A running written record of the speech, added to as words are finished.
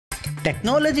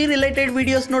Technology related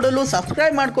videos ನೋಡಲು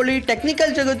subscribe ಮಾಡ್ಕೊಳ್ಳಿ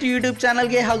technical ಜಗತ್ತು ಯೂಟ್ಯೂಬ್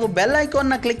ಚಾನಲ್ಗೆ ಹಾಗೂ ಬೆಲ್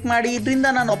ಐಕಾನ್ನ ಕ್ಲಿಕ್ ಮಾಡಿ. ಇದರಿಂದ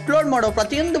ನಾನು ಅಪ್ಲೋಡ್ ಮಾಡೋ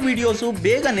ಪ್ರತಿಯೊಂದು ವಿಡಿಯೋಸು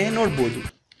ಬೇಗನೆ ನೋಡ್ಬೋದು.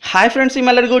 ಹಾಯ್ ಫ್ರೆಂಡ್ಸ್,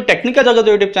 ನಿಮ್ಮೆಲ್ಲರಿಗೂ ಟೆಕ್ನಿಕಲ್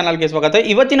ಜಗತ್ತು ಯೂಟ್ಯೂಬ್ ಚಾನಲ್ಗೆ ಸ್ವಾಗತ.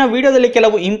 ಇವತ್ತಿನ ವಿಡಿಯೋದಲ್ಲಿ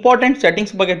ಕೆಲವು ಇಂಪಾರ್ಟೆಂಟ್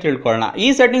ಸೆಟ್ಟಿಂಗ್ಸ್ ಬಗ್ಗೆ ತಿಳ್ಕೊಳ್ಳೋಣ. ಈ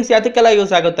ಸೆಟ್ಟಿಂಗ್ಸ್ ಯಾತಕ್ಕೆಲ್ಲ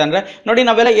ಯೂಸ್ ಆಗುತ್ತೆ ಅಂದರೆ, ನೋಡಿ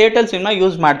ನಾವೆಲ್ಲ ಏರ್ಟೆಲ್ ಸಿಮ್ನ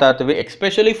ಯೂಸ್ ಮಾಡ್ತಾ ಇರ್ತೀವಿ,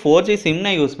 ಎಸ್ಪೆಷಲಿ 4G ಸಿಮ್ನ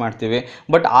ಯೂಸ್ ಮಾಡ್ತೀವಿ.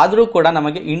 ಬಟ್ ಆದರೂ ಕೂಡ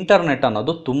ನಮಗೆ ಇಂಟರ್ನೆಟ್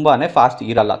ಅನ್ನೋದು ತುಂಬಾ ಫಾಸ್ಟ್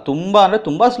ಇರಲ್ಲ, ತುಂಬ ಅಂದರೆ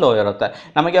ತುಂಬ ಸ್ಲೋ ಇರುತ್ತೆ.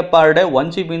 ನಮಗೆ ಪರ್ ಡೇ 1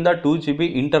 GB ಇಂದ 2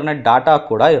 GB ಇಂಟರ್ನೆಟ್ ಡಾಟಾ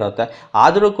ಕೂಡ ಇರುತ್ತೆ.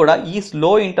 ಆದರೂ ಕೂಡ ಈ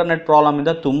ಸ್ಲೋ ಇಂಟರ್ನೆಟ್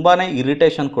ಪ್ರಾಬ್ಲಮಿಂದ ತುಂಬಾ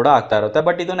ಇರಿಟೇಷನ್ ಕೂಡ ಆಗ್ತಾ ಇರುತ್ತೆ.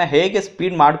 ಬಟ್ ಇದನ್ನು ಹೇಗೆ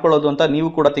ಸ್ಪೀಡ್ ಮಾಡ್ಕೊಳ್ಳೋದು ಅಂತ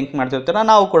ನೀವು ಕೂಡ ಥಿಂಕ್ ಮಾಡ್ತಿರ್ತೀರ,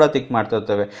 ನಾವು ಕೂಡ ಥಿಂಕ್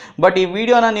ಮಾಡ್ತಿರ್ತೇವೆ. ಬಟ್ ಈ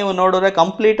ವಿಡಿಯೋನ ನೀವು ನೋಡಿದ್ರೆ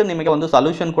ಕಂಪ್ಲೀಟ್ ನಿಮಗೆ ಒಂದು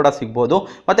ಸೊಲ್ಯೂಷನ್ ಕೂಡ ಸಿಗ್ಬೋದು.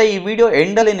 ಮತ್ತೆ ಈ ವಿಡಿಯೋ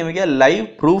ಎಂಡಲ್ಲಿ ನಿಮಗೆ ಲೈವ್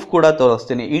ಪ್ರೂಫ್ ಕೂಡ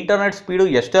ತೋರಿಸ್ತೀನಿ. ಇಂಟರ್ನೆಟ್ ಸ್ಪೀಡು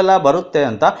ಎಷ್ಟೆಲ್ಲ ಬರುತ್ತೆ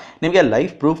ಅಂತ ನಿಮಗೆ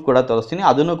ಲೈವ್ ಪ್ರೂಫ್ ಕೂಡ ತೋರಿಸ್ತೀನಿ,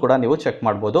 ಅದನ್ನು ಕೂಡ ನೀವು ಚೆಕ್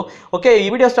ಮಾಡ್ಬೋದು. ಓಕೆ, ಈ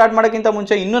ವಿಡಿಯೋ ಸ್ಟಾರ್ಟ್ ಮಾಡೋಕ್ಕಿಂತ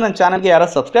ಮುಂಚೆ ಇನ್ನೂ ನನ್ನ ಚಾನಲ್ಗೆ ಯಾರು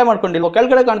ಸಬ್ಸ್ಕ್ರೈಬ್ ಮಾಡ್ಕೊಂಡಿಲ್ವೋ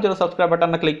ಕೆಳಗಡೆ ಕಾಣ್ತಿರೋ ಸಬ್ಸ್ಕ್ರೈಬ್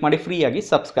ಬಟನ್ನ ಕ್ಲಿಕ್ ಮಾಡಿ ಫ್ರೀಯಾಗಿ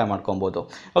ಸಬ್ಸ್ಕ್ರೈಬ್ ಮಾಡ್ಕೊಬೋದು.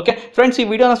 ಓಕೆ ಫ್ರೆಂಡ್ಸ್, ಈ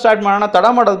ವಿಡಿಯೋನ ಸ್ಟಾರ್ಟ್ ಮಾಡೋಣ. ತಡ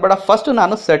ಮಾಡೋದು ಬೇಡ, ಫಸ್ಟ್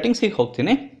ನಾನು ಸೆಟ್ಟಿಂಗ್ಸಿಗೆ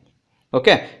ಹೋಗ್ತೀನಿ.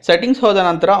 ಓಕೆ, ಸೆಟ್ಟಿಂಗ್ಸ್ ಹೋದ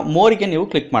ನಂತರ ಮೋರಿಗೆ ನೀವು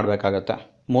ಕ್ಲಿಕ್ ಮಾಡಬೇಕಾಗತ್ತೆ.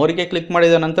 ಮೋರಿಗೆ ಕ್ಲಿಕ್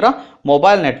ಮಾಡಿದ ನಂತರ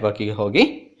ಮೊಬೈಲ್ ನೆಟ್ವರ್ಕಿಗೆ ಹೋಗಿ,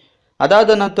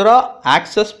 ಅದಾದ ನಂತರ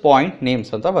ಆಕ್ಸೆಸ್ ಪಾಯಿಂಟ್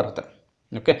ನೇಮ್ಸ್ ಅಂತ ಬರುತ್ತೆ.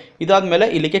 ಓಕೆ, ಇದಾದಮೇಲೆ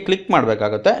ಇಲ್ಲಿಗೆ ಕ್ಲಿಕ್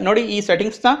ಮಾಡಬೇಕಾಗುತ್ತೆ. ನೋಡಿ, ಈ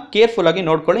ಸೆಟ್ಟಿಂಗ್ಸ್ನ ಕೇರ್ಫುಲ್ಲಾಗಿ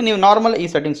ನೋಡ್ಕೊಳ್ಳಿ. ನೀವು ನಾರ್ಮಲ್ ಈ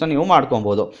ಸೆಟ್ಟಿಂಗ್ಸ್ನ ನೀವು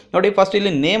ಮಾಡ್ಕೊಬೋದು. ನೋಡಿ, ಫಸ್ಟ್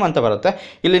ಇಲ್ಲಿ ನೇಮ್ ಅಂತ ಬರುತ್ತೆ.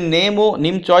 ಇಲ್ಲಿ ನೇಮು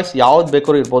ನಿಮ್ಮ ಚಾಯ್ಸ್ ಯಾವ್ದು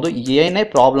ಬೇಕಾದ್ರೂ ಇರ್ಬೋದು, ಏನೇ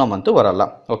ಪ್ರಾಬ್ಲಮ್ ಅಂತೂ ಬರಲ್ಲ.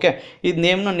 ಓಕೆ, ಇದು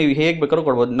ನೇಮ್ನ ನೀವು ಹೇಗೆ ಬೇಕಾದ್ರೂ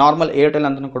ಕೊಡ್ಬೋದು, ನಾರ್ಮಲ್ ಏರ್ಟೆಲ್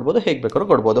ಅಂತಲೂ ಕೊಡ್ಬೋದು, ಹೇಗೆ ಬೇಕಾದ್ರೂ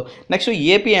ಕೊಡ್ಬೋದು. ನೆಕ್ಸ್ಟು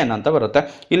APN ಅಂತ ಬರುತ್ತೆ.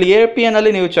 ಇಲ್ಲಿ APN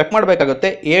ಅಲ್ಲಿ ನೀವು ಚೆಕ್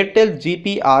ಮಾಡಬೇಕಾಗುತ್ತೆ.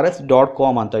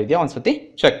 airtelgprs.com ಅಂತ ಇದೆಯಾ, ಒಂದ್ಸತಿ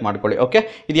ಚೆಕ್ ಮಾಡ್ಕೊಳ್ಳಿ. ಓಕೆ,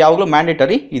 ಇದು ಯಾವಾಗಲೂ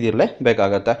ಮ್ಯಾಂಡೇಟರಿ, ಇದಿರಲೇ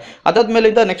ಬೇಕಾಗುತ್ತೆ.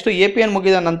 ಅದಾದ್ಮೇಲಿಂದ ನೆಕ್ಸ್ಟ್ APN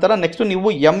ಮುಗಿದ ನಂತರ ನೆಕ್ಸ್ಟ್ ನೀವು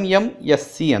MMSC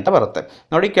ಅಂತ ಬರುತ್ತೆ.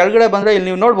 ನೋಡಿ, ಕೆಳಗಡೆ ಬಂದರೆ ಇಲ್ಲಿ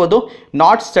ನೀವು ನೋಡ್ಬೋದು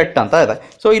ನಾಟ್ ಸೆಟ್ ಅಂತ ಇದೆ.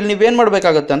 ಸೊ ಇಲ್ಲಿ ನೀವೇನು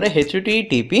ಮಾಡಬೇಕಾಗುತ್ತೆ ಅಂದರೆ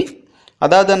HTTP,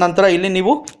 ಅದಾದ ನಂತರ ಇಲ್ಲಿ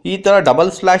ನೀವು ಈ ಥರ //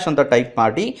 ಅಂತ ಟೈಪ್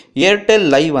ಮಾಡಿ ಏರ್ಟೆಲ್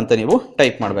ಲೈವ್ ಅಂತ ನೀವು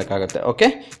ಟೈಪ್ ಮಾಡಬೇಕಾಗತ್ತೆ. Okay,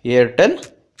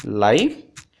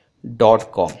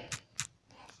 airtellive.com.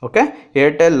 ಓಕೆ,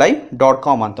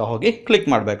 airtellive.com ಅಂತ ಹೋಗಿ ಕ್ಲಿಕ್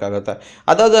ಮಾಡಬೇಕಾಗುತ್ತೆ.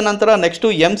 ಅದಾದ ನಂತರ ನೆಕ್ಸ್ಟು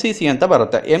MCC ಅಂತ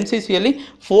ಬರುತ್ತೆ. MCCಯಲ್ಲಿ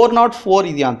 404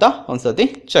 ಇದೆಯಾ ಅಂತ ಒಂದ್ಸತಿ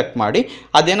ಚೆಕ್ ಮಾಡಿ.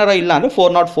 ಅದೇನಾರ ಇಲ್ಲ ಅಂದರೆ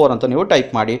 404 ಅಂತ ನೀವು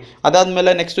ಟೈಪ್ ಮಾಡಿ.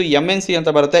 ಅದಾದಮೇಲೆ ನೆಕ್ಸ್ಟು MNC ಅಂತ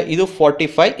ಬರುತ್ತೆ. ಇದು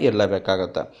 45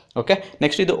 ಇರಲೇಬೇಕಾಗುತ್ತೆ. ಓಕೆ,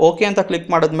 ನೆಕ್ಸ್ಟ್ ಇದು ಓಕೆ ಅಂತ ಕ್ಲಿಕ್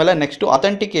ಮಾಡಿದ್ಮೇಲೆ ನೆಕ್ಸ್ಟು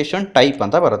ಅಥೆಂಟಿಕೇಶನ್ ಟೈಪ್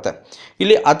ಅಂತ ಬರುತ್ತೆ.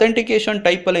 ಇಲ್ಲಿ ಅಥೆಂಟಿಕೇಶನ್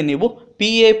ಟೈಪಲ್ಲಿ ನೀವು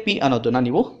PAP ಅನ್ನೋದನ್ನ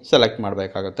ನೀವು ಸೆಲೆಕ್ಟ್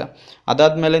ಮಾಡಬೇಕಾಗುತ್ತೆ.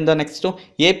 ಅದಾದಮೇಲಿಂದ ನೆಕ್ಸ್ಟು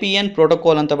APN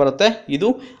ಪ್ರೋಟೋಕಾಲ್ ಅಂತ ಬರುತ್ತೆ. ಇದು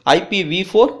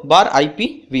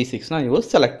IPv4/IPv6ನ ನೀವು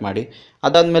ಸೆಲೆಕ್ಟ್ ಮಾಡಿ.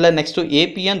 ಅದಾದಮೇಲೆ ನೆಕ್ಸ್ಟು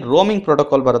APN ರೋಮಿಂಗ್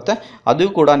ಪ್ರೋಟೋಕಾಲ್ ಬರುತ್ತೆ. ಅದು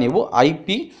ಕೂಡ ನೀವು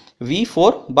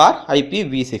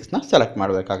IPv4/IPv6ನ ಸೆಲೆಕ್ಟ್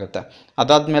ಮಾಡಬೇಕಾಗುತ್ತೆ.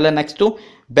 ಅದಾದಮೇಲೆ ನೆಕ್ಸ್ಟು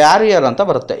ಬ್ಯಾರಿಯರ್ ಅಂತ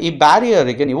ಬರುತ್ತೆ. ಈ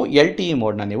ಬ್ಯಾರಿಯರಿಗೆ ನೀವು LTE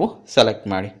ಮೋಡ್ನ ನೀವು ಸೆಲೆಕ್ಟ್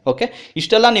ಮಾಡಿ. ಓಕೆ,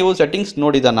 ಇಷ್ಟೆಲ್ಲ ನೀವು ಸೆಟ್ಟಿಂಗ್ಸ್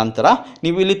ನೋಡಿದ ನಂತರ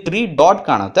ನೀವು ಇಲ್ಲಿ 3 ಡಾಟ್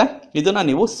ಕಾಣುತ್ತೆ, ಇದನ್ನು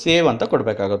ನೀವು ಸೇವ್ ಅಂತ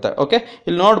ಕೊಡಬೇಕಾಗುತ್ತೆ. ಓಕೆ,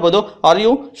 ಇಲ್ಲಿ ನೋಡ್ಬೋದು are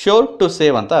you sure to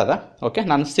save ಅಂತ ಇದೆ. ಓಕೆ,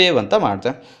 ನಾನು ಸೇವ್ ಅಂತ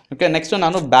ಮಾಡಿದೆ. ಓಕೆ, ನೆಕ್ಸ್ಟು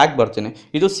ನಾನು ಬ್ಯಾಕ್ ಬರ್ತೀನಿ.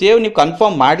 ಇದು ಸೇವ್ ನೀವು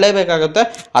ಕನ್ಫರ್ಮ್ ಮಾಡಲೇಬೇಕಾಗುತ್ತೆ.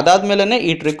 ಅದಾದಮೇಲೆ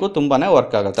ಈ ಟ್ರಿಕ್ಕು ತುಂಬಾ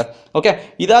ವರ್ಕ್ ಆಗುತ್ತೆ. ಓಕೆ,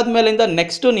 ಇದಾದಮೇಲಿಂದ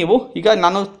ನೆಕ್ಸ್ಟು ನೀವು ಈಗ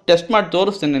ನಾನು ಟೆಸ್ಟ್ ಮಾಡಿ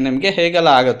ತೋರಿಸ್ತೀನಿ ನಿಮಗೆ ಹೇಗೆಲ್ಲ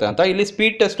ಆಗುತ್ತೆ ಅಂತ. ಇಲ್ಲಿ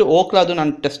ಸ್ಪೀಡ್ ಟೆಸ್ಟು ಓಕ್ಲಾದು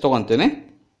ನಾನು ಟೆಸ್ಟ್ ತೊಗೊತೀನಿ.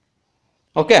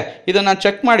 ಓಕೆ, ಇದನ್ನು ನಾನು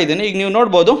ಚೆಕ್ ಮಾಡಿದ್ದೀನಿ. ಈಗ ನೀವು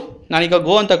ನೋಡ್ಬೋದು, ನಾನೀಗ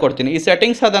ಗೋ ಅಂತ ಕೊಡ್ತೀನಿ. ಈ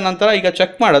ಸೆಟ್ಟಿಂಗ್ಸ್ ಆದ ನಂತರ ಈಗ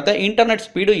ಚೆಕ್ ಮಾಡುತ್ತೆ ಇಂಟರ್ನೆಟ್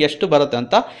ಸ್ಪೀಡು ಎಷ್ಟು ಬರುತ್ತೆ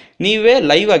ಅಂತ. ನೀವೇ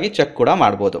ಲೈವ್ ಆಗಿ ಚೆಕ್ ಕೂಡ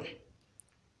ಮಾಡ್ಬೋದು.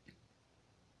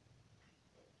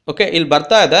 ಓಕೆ, ಇಲ್ಲಿ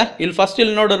ಬರ್ತಾ ಇದೆ. ಇಲ್ಲಿ ಫಸ್ಟ್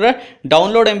ಇಲ್ಲಿ ನೋಡಿದ್ರೆ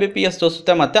ಡೌನ್ಲೋಡ್ MBPS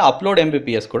ತೋರಿಸುತ್ತೆ ಮತ್ತು ಅಪ್ಲೋಡ್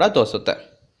MBPS ಕೂಡ ತೋರಿಸುತ್ತೆ.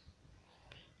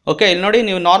 ಓಕೆ, ಇಲ್ಲಿ ನೋಡಿ,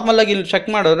 ನೀವು ನಾರ್ಮಲಾಗಿ ಇಲ್ಲಿ ಚೆಕ್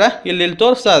ಮಾಡಿದ್ರೆ ಇಲ್ಲಿ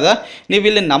ತೋರಿಸ್ತಾ ಇದೆ. ನೀವು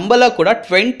ಇಲ್ಲಿ ನಂಬಲ್ಲ ಕೂಡ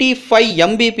 25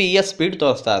 MBPS ಸ್ಪೀಡ್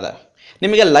ತೋರಿಸ್ತಾ ಇದೆ.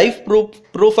 ನಿಮಗೆ ಲೈವ್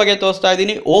ಪ್ರೂಫಾಗೆ ತೋರಿಸ್ತಾ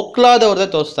ಇದ್ದೀನಿ, ಓಕ್ಲಾದವ್ರದ್ದೇ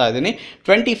ತೋರಿಸ್ತಾ ಇದ್ದೀನಿ.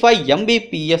 25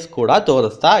 MBPS ಕೂಡ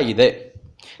ತೋರಿಸ್ತಾ ಇದೆ.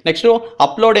 ನೆಕ್ಸ್ಟು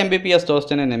ಅಪ್ಲೋಡ್ MBPS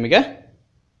ತೋರಿಸ್ತೀನಿ ನಿಮಗೆ.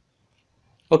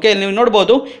 ಓಕೆ, ಇಲ್ಲಿ ನೀವು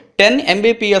ನೋಡ್ಬೋದು 10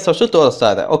 MBPS ಅಷ್ಟು ತೋರಿಸ್ತಾ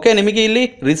ಇದೆ. ಓಕೆ, ನಿಮಗೆ ಇಲ್ಲಿ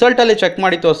ರಿಸಲ್ಟಲ್ಲಿ ಚೆಕ್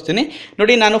ಮಾಡಿ ತೋರಿಸ್ತೀನಿ.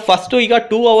 ನೋಡಿ, ನಾನು ಫಸ್ಟು ಈಗ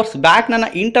 2 ಅವರ್ಸ್ ಬ್ಯಾಕ್ ನನ್ನ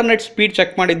ಇಂಟರ್ನೆಟ್ ಸ್ಪೀಡ್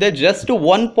ಚೆಕ್ ಮಾಡಿದ್ದೆ, ಜಸ್ಟ್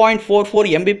 1.44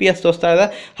 MBPS ತೋರಿಸ್ತಾ ಇದೆ.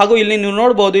 ಹಾಗೂ ಇಲ್ಲಿ ನೀವು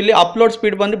ನೋಡ್ಬೋದು, ಇಲ್ಲಿ ಅಪ್ಲೋಡ್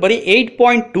ಸ್ಪೀಡ್ ಬಂದು ಬರೀ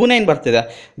 8.29 ಬರ್ತಿದೆ.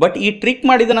 ಬಟ್ ಈ ಟ್ರಿಕ್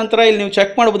ಮಾಡಿದ ನಂತರ ಇಲ್ಲಿ ನೀವು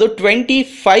ಚೆಕ್ ಮಾಡ್ಬೋದು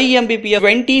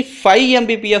 25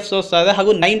 MBPS ತೋರಿಸ್ತಾ ಇದೆ,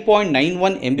 ಹಾಗೂ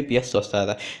 9.91 MBPS ತೋರಿಸ್ತಾ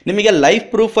ಇದೆ. ನಿಮಗೆ ಲೈವ್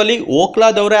ಪ್ರೂಫಲ್ಲಿ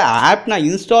ಓಕ್ಲಾದವರ ಆ್ಯಪ್ನ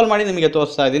ಇನ್ಸ್ಟಾಲ್ ಮಾಡಿ ನಿಮಗೆ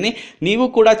ತೋರಿಸ್ತಾ ಇದ್ದೀನಿ. ನೀವು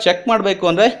ಕೂಡ ಚೆಕ್ ಮಾಡಬೇಕು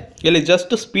ಅಂದರೆ ಇಲ್ಲಿ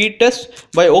just speed test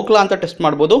by Okhla ಅಂತ ಟೆಸ್ಟ್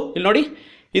ಮಾಡ್ಬೋದು. ಇಲ್ಲಿ ನೋಡಿ,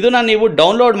 ಇದನ್ನು ನೀವು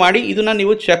ಡೌನ್ಲೋಡ್ ಮಾಡಿ ಇದನ್ನು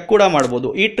ನೀವು ಚೆಕ್ ಕೂಡ ಮಾಡ್ಬೋದು.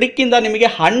 ಈ ಟ್ರಿಕ್ಕಿಂದ ನಿಮಗೆ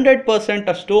 100%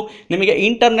 ಅಷ್ಟು ನಿಮಗೆ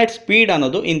ಇಂಟರ್ನೆಟ್ ಸ್ಪೀಡ್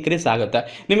ಅನ್ನೋದು ಇನ್ಕ್ರೀಸ್ ಆಗುತ್ತೆ.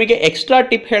 ನಿಮಗೆ ಎಕ್ಸ್ಟ್ರಾ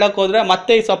ಟಿಪ್ ಹೇಳೋಕೆ ಹೋದರೆ,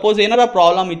 ಮತ್ತೆ ಸಪೋಸ್ ಏನಾರ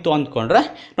ಪ್ರಾಬ್ಲಮ್ ಇತ್ತು ಅಂದ್ಕೊಂಡ್ರೆ,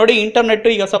 ನೋಡಿ ಇಂಟರ್ನೆಟ್ಟು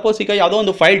ಈಗ ಸಪೋಸ್ ಈಗ ಯಾವುದೋ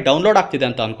ಒಂದು ಫೈಲ್ ಡೌನ್ಲೋಡ್ ಆಗ್ತಿದೆ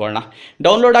ಅಂತ ಅಂದ್ಕೊಳ್ಳೋಣ.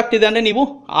 ಡೌನ್ಲೋಡ್ ಆಗ್ತಿದೆ ಅಂದರೆ ನೀವು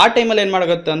ಆ ಟೈಮಲ್ಲಿ ಏನು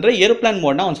ಮಾಡಾಗುತ್ತೆ ಅಂದರೆ ಏರೋಪ್ಲೇನ್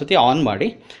ಮೋಡ್ನ ಒಂದ್ಸತಿ ಆನ್ ಮಾಡಿ,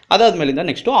 ಅದಾದಮೇಲಿಂದ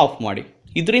ನೆಕ್ಸ್ಟು ಆಫ್ ಮಾಡಿ.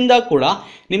 ಇದರಿಂದ ಕೂಡ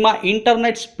ನಿಮ್ಮ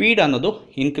ಇಂಟರ್ನೆಟ್ ಸ್ಪೀಡ್ ಅನ್ನೋದು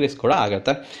ಇನ್ಕ್ರೀಸ್ ಕೂಡ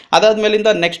ಆಗುತ್ತೆ. ಅದಾದಮೇಲಿಂದ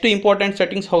ನೆಕ್ಸ್ಟ್ ಇಂಪಾರ್ಟೆಂಟ್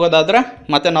ಸೆಟ್ಟಿಂಗ್ಸ್ ಹೋಗೋದಾದರೆ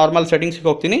ಮತ್ತೆ ನಾರ್ಮಲ್ ಸೆಟ್ಟಿಂಗ್ಸಿಗೆ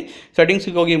ಹೋಗ್ತೀನಿ.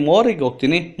 ಸೆಟ್ಟಿಂಗ್ಸಿಗೆ ಹೋಗಿ ಮೋರಿಗೆ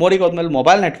ಹೋಗ್ತೀನಿ. ಮೋರಿಗೆ ಹೋದ್ಮೇಲೆ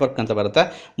ಮೊಬೈಲ್ ನೆಟ್ವರ್ಕ್ ಅಂತ ಬರುತ್ತೆ.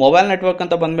 ಮೊಬೈಲ್ ನೆಟ್ವರ್ಕ್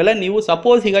ಅಂತ ಬಂದಮೇಲೆ ನೀವು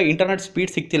ಸಪೋಸ್ ಈಗ ಇಂಟರ್ನೆಟ್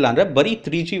ಸ್ಪೀಡ್ ಸಿಗ್ತಿಲ್ಲ ಅಂದರೆ ಬರೀ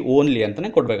 3G ಓನ್ಲಿ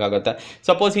ಅಂತಲೇ ಕೊಡಬೇಕಾಗುತ್ತೆ.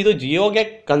 ಸಪೋಸ್ ಇದು ಜಿಯೋಗೆ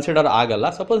ಕನ್ಸಿಡರ್ ಆಗಲ್ಲ.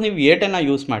 ಸಪೋಸ್ ನೀವು ಏರ್ಟೆಲ್ನ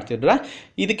ಯೂಸ್ ಮಾಡ್ತಿದ್ರೆ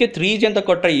ಇದಕ್ಕೆ 3G ಅಂತ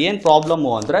ಕೊಟ್ಟರೆ ಏನು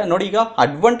ಪ್ರಾಬ್ಲಮ್ಮು ಅಂದರೆ ನೋಡಿ, ಈಗ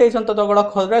ಅಡ್ವಾಂಟೇಜ್ ಅಂತ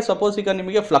ತೊಗೊಳಕ್ಕೆ ಹೋದರೆ ಸಪೋಸ್ ಈಗ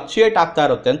ನಿಮಗೆ ಫ್ಲಕ್ಚುಯೇಟ್ ಆಗ್ತಾ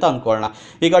ಇರುತ್ತೆ ಅಂತ ಅಂದ್ಕೊಳ್ಳೋಣ.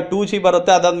 ಈಗ 2G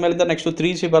ಬರುತ್ತೆ, ಅದಾದಮೇಲಿಂದ ನೆಕ್ಸ್ಟ್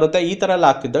 3G ಬರುತ್ತೆ. ಈ ಥರ ಎಲ್ಲ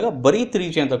ಆಗ್ತಿದ್ದಾಗ ಬರೀ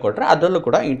 3G ಅಂತ ಕೊಟ್ಟರೆ ಅದರಲ್ಲೂ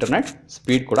ಕೂಡ ಇಂಟರ್ನೆಟ್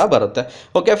ಸ್ಪೀಡ್ ಕೂಡ ಬರುತ್ತೆ.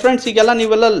 ಓಕೆ ಫ್ರೆಂಡ್ಸ್, ಈಗೆಲ್ಲ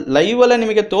ನೀವೆಲ್ಲ ಲೈವಲ್ಲೇ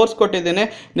ನಿಮಗೆ ತೋರಿಸ್ಕೊಟ್ಟಿದ್ದೀನಿ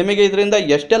ನಿಮಗೆ ಇದರಿಂದ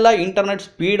ಎಷ್ಟೆಲ್ಲ ಇಂಟರ್ನೆಟ್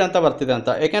ಸ್ಪೀಡ್ ಅಂತ ಬರ್ತಿದೆ ಅಂತ.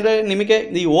 ಯಾಕೆಂದರೆ ನಿಮಗೆ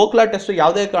ಈ ಓಕ್ಲಾ ಟೆಸ್ಟ್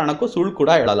ಯಾವುದೇ ಕಾರಣಕ್ಕೂ ಸುಳ್ಳು ಕೂಡ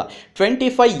ಹೇಳಲ್ಲ.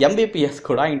 25 Mbps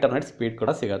ಕೂಡ ಇಂಟರ್ನೆಟ್ ಸ್ಪೀಡ್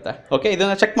ಕೂಡ ಸಿಗುತ್ತೆ. ಓಕೆ,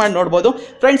 ಇದನ್ನು ಚೆಕ್ ಮಾಡಿ ನೋಡ್ಬೋದು.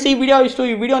 ಫ್ರೆಂಡ್ಸ್, ಈ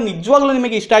ವಿಡಿಯೋ ನಿಜವಾಗ್ಲೂ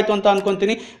ನಿಮಗೆ ಇಷ್ಟ ಆಯಿತು ಅಂತ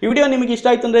ಅನ್ಕೊಂತೀನಿ. ಈ ವಿಡಿಯೋ ನಿಮಗೆ ಇಷ್ಟ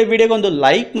ಆಯಿತು ಅಂದರೆ ವಿಡಿಯೋಗೆ ಒಂದು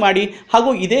ಲೈಕ್ ಮಾಡಿ, ಹಾಗೂ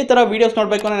ಇದೇ ಥರ ವೀಡಿಯೋಸ್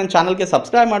ನೋಡಬೇಕು ಅಂದರೆ ನನ್ನ ಚಾನಲ್ಗೆ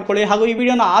ಸಬ್ಸ್ಕ್ರೈಬ್ ಮಾಡ್ಕೊಳ್ಳಿ. ಹಾಗೂ ಈ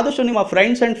ವಿಡಿಯೋನ ಆದಷ್ಟು ನಿಮ್ಮ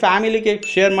ಫ್ರೆಂಡ್ಸ್ ಆ್ಯಂಡ್ ಫ್ಯಾಮಿಲಿಗೆ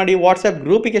ಶೇರ್ ಮಾಡಿ, ವಾಟ್ಸಪ್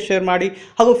ಗ್ರೂಪಿಗೆ ಶೇರ್ ಮಾಡಿ,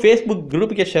 ಹಾಗೂ ಫೇಸ್ಬುಕ್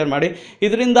ಗ್ರೂಪಿಗೆ ಶೇರ್ ಮಾಡಿ.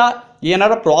 ಇದರಿಂದ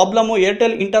ಏನಾರ ಪ್ರಾಬ್ಲಮ್ಮು,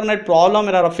 ಏರ್ಟೆಲ್ ಇಂಟರ್ನೆಟ್ ಪ್ರಾಬ್ಲಮ್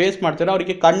ಏನಾರು ಫೇಸ್ ಮಾಡ್ತೀರಾ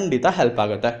ಅವರಿಗೆ ಖಂಡಿತ ಹೆಲ್ಪ್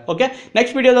ಆಗುತ್ತೆ. ಓಕೆ,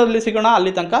 ನೆಕ್ಸ್ಟ್ ವಿಡಿಯೋದಲ್ಲಿ ಸಿಗೋಣ.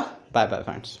 ಅಲ್ಲಿ ತನಕ ಬಾಯ್ ಬಾಯ್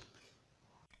ಫ್ರೆಂಡ್ಸ್.